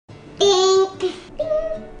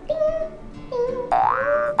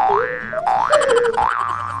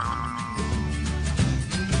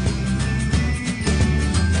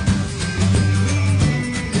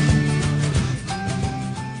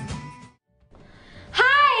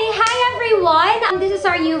This is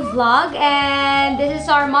our new vlog and this is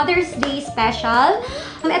our Mother's Day special.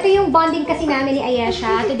 Ito yung bonding kasi namin ni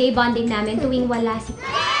Ayesha. Today bonding namin tuwing wala si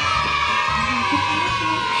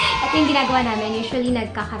Ito yung ginagawa namin. Usually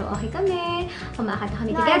nagka-karaoke kami, kumakanta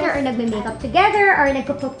kami together, or nagme-makeup together, or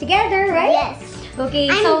nagpo-cook together, right? Yes.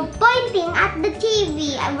 Okay, I'm pointing at the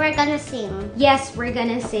TV and we're gonna sing. Yes, we're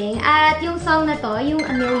gonna sing. At yung song na to, yung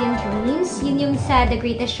A Million Dreams, yun yung sa The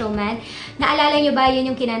Greatest Showman. Naalala nyo ba,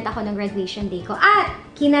 yun yung kinanta ko ng graduation day ko. At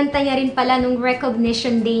kinanta niya rin pala nung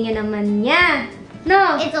recognition day niya naman niya.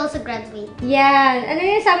 No? It's also graduate. Yan. Ano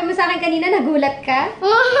yun? Sabi mo sa akin kanina, nagulat ka?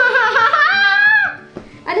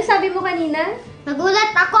 Ano sabi mo kanina?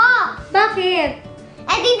 Nagulat ako! Bakit?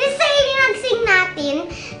 Eh, di the same yung nag-sing natin.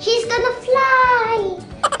 She's gonna fly!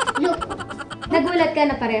 Look. Nagulat ka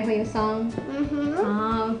na pareho yung song?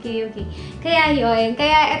 Ah, okay, okay. Kaya yun.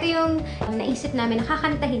 Kaya ito yung naisip namin,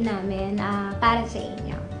 nakakantahin namin para sa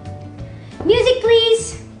inyo. Music,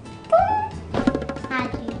 please!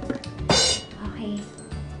 Magic. Okay.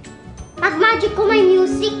 Mag-magic ko may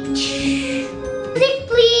music. Music,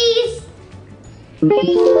 please!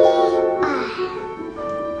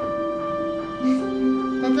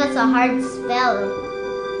 That was a hard spell.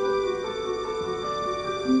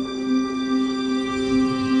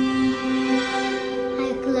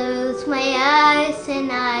 I close my eyes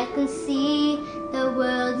and I can see the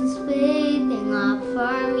world is waiting up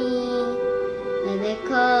for me. And they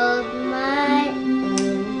called my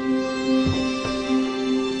own.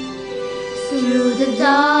 Through the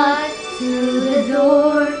dark, through the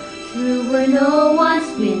door, through where no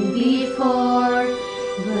one's been before.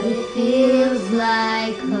 But it feels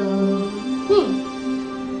like home.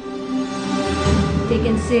 They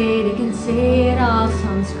can say it all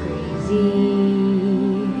sounds crazy.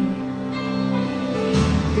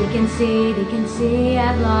 They can say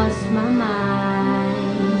I've lost my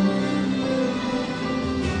mind.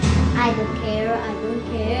 I don't care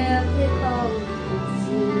if they call me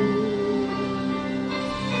crazy.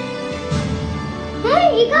 Hey,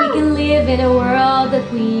 you go! We can live in a world that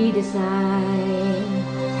we design.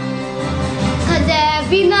 Cause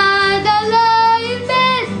every night I lie in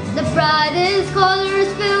bed, the brightest colors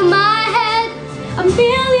fill my head. A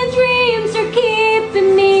million dreams are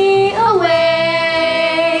keeping me awake.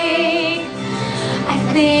 I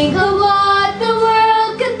think of what the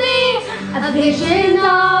world could be, a vision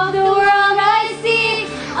of the world I see.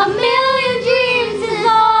 A million dreams is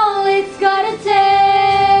all it's gonna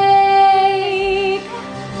take.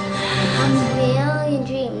 A million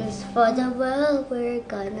dreams for the world we're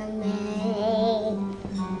gonna make.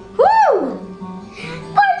 Woo!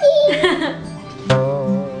 Party!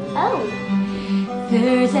 Oh.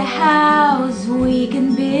 There's a house we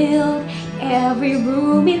can build. Every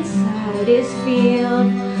room inside is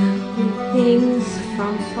filled with things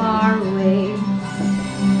from far away.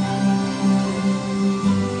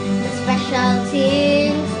 The special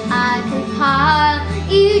things I compile,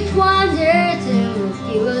 each one there to make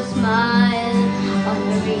you a smile on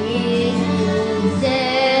a rainy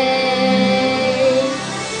day.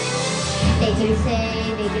 They can say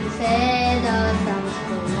that sounds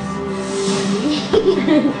crazy.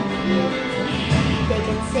 They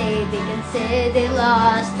can say they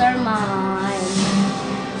lost their mind.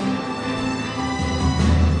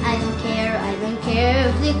 I don't care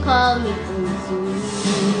if they call me crazy.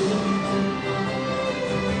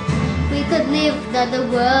 We could live the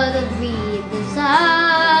world that we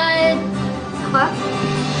decide.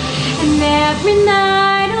 And every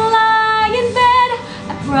night I lie in bed,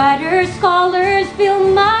 brighter colors fill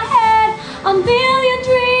my head. A million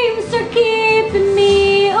dreams are keeping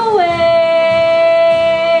me awake.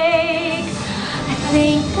 I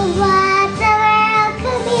think Of what the world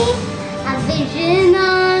could be, a vision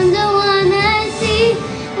on the one I see.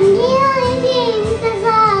 A million dreams, that's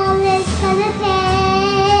all it's gonna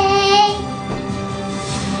take.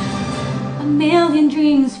 a million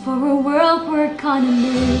dreams for a world we're gonna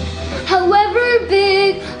make. However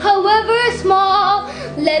big, however small,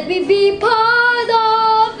 let me be part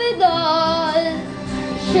of it all.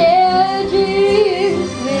 Share dreams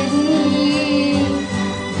with me.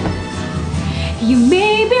 You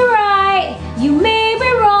may be right, you may be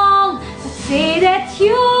wrong, but say that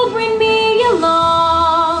you'll bring me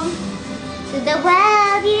along. To the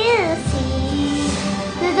world you see,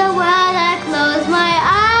 to the world I close my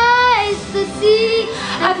eyes to see.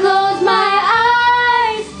 I close my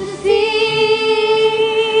eyes to see.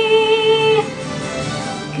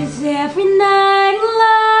 'Cause every night I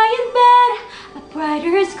lie in bed, a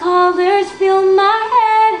brighter colors fill my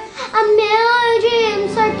head. A million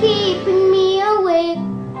dreams are keeping me awake.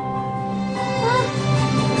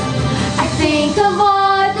 I think of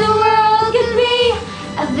what the world could be,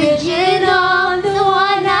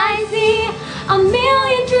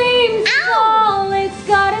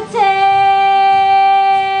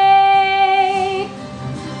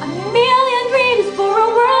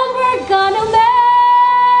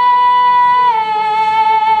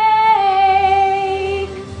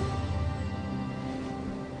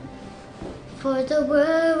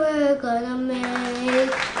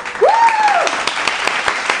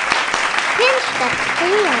 pinch that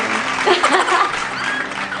tail.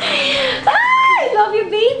 I love you,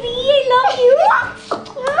 baby! I love you!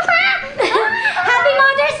 Happy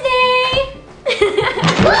Mother's Day!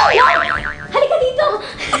 Halika dito!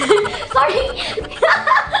 Sorry!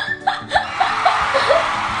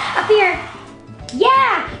 Up here!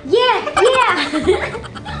 Yeah! Yeah! Yeah!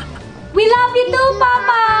 We love you too,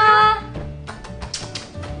 Papa!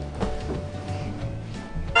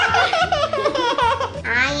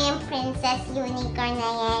 I am Princess Unicorn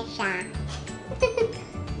Ayesha.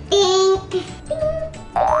 Pink.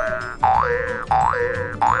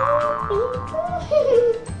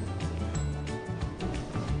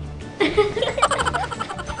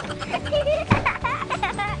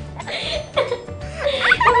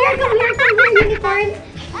 Come here, unicorn!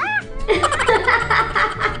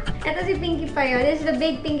 Ito si Pinkie Pie. This is the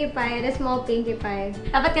big Pinkie Pie, the small Pinkie Pie.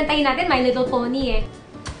 Dapat kantahin natin My Little Pony eh.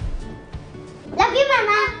 Love you,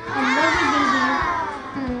 Mama. I love you, baby.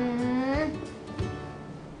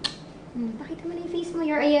 Pakita mo na yung face mo.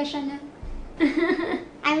 You're Ayesha na.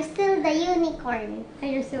 I'm still the unicorn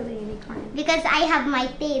And you're still the unicorn. because I have my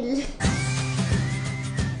tail.